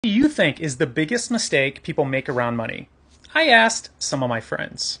What do you think is the biggest mistake people make around money? I asked some of my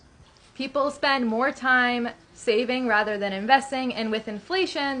friends. People spend more time saving rather than investing, and with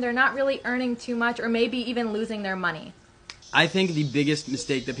inflation, they're not really earning too much or maybe even losing their money. I think the biggest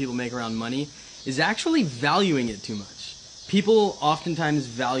mistake that people make around money is actually valuing it too much. People oftentimes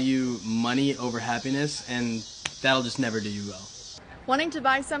value money over happiness, and that'll just never do you well. Wanting to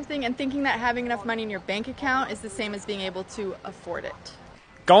buy something and thinking that having enough money in your bank account is the same as being able to afford it.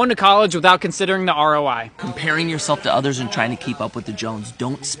 Going to college without considering the ROI. Comparing yourself to others and trying to keep up with the Jones.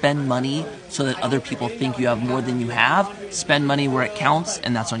 Don't spend money so that other people think you have more than you have. Spend money where it counts,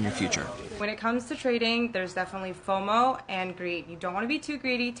 and that's on your future. When it comes to trading, there's definitely FOMO and greed. You don't want to be too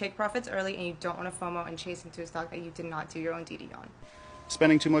greedy, take profits early, and you don't want to FOMO and chase into a stock that you did not do your own DD on.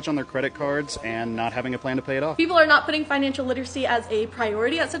 Spending too much on their credit cards and not having a plan to pay it off. People are not putting financial literacy as a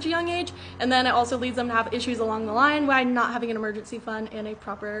priority at such a young age, and then it also leads them to have issues along the line by not having an emergency fund and a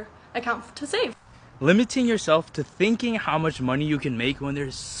proper account to save. Limiting yourself to thinking how much money you can make when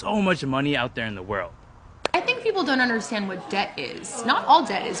there's so much money out there in the world. I think people don't understand what debt is. Not all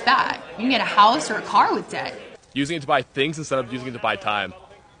debt is bad. You can get a house or a car with debt. Using it to buy things instead of using it to buy time.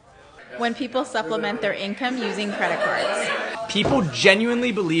 When people supplement their income using credit cards. People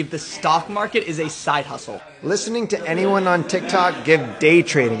genuinely believe the stock market is a side hustle. Listening to anyone on TikTok give day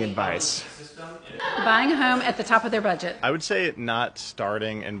trading advice. Buying a home at the top of their budget. I would say not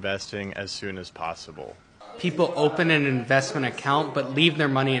starting investing as soon as possible. People open an investment account but leave their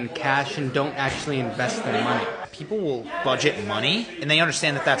money in cash and don't actually invest their money. People will budget money, and they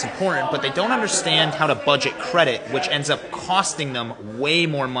understand that that's important, but they don't understand how to budget credit, which ends up costing them way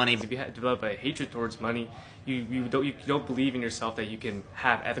more money. If you develop a hatred towards money, you don't believe in yourself that you can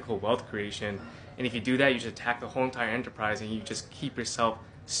have ethical wealth creation. And if you do that, you just attack the whole entire enterprise, and you just keep yourself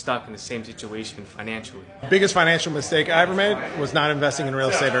stuck in the same situation financially. The biggest financial mistake I ever made was not investing in real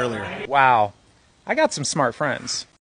estate earlier. Wow, I got some smart friends.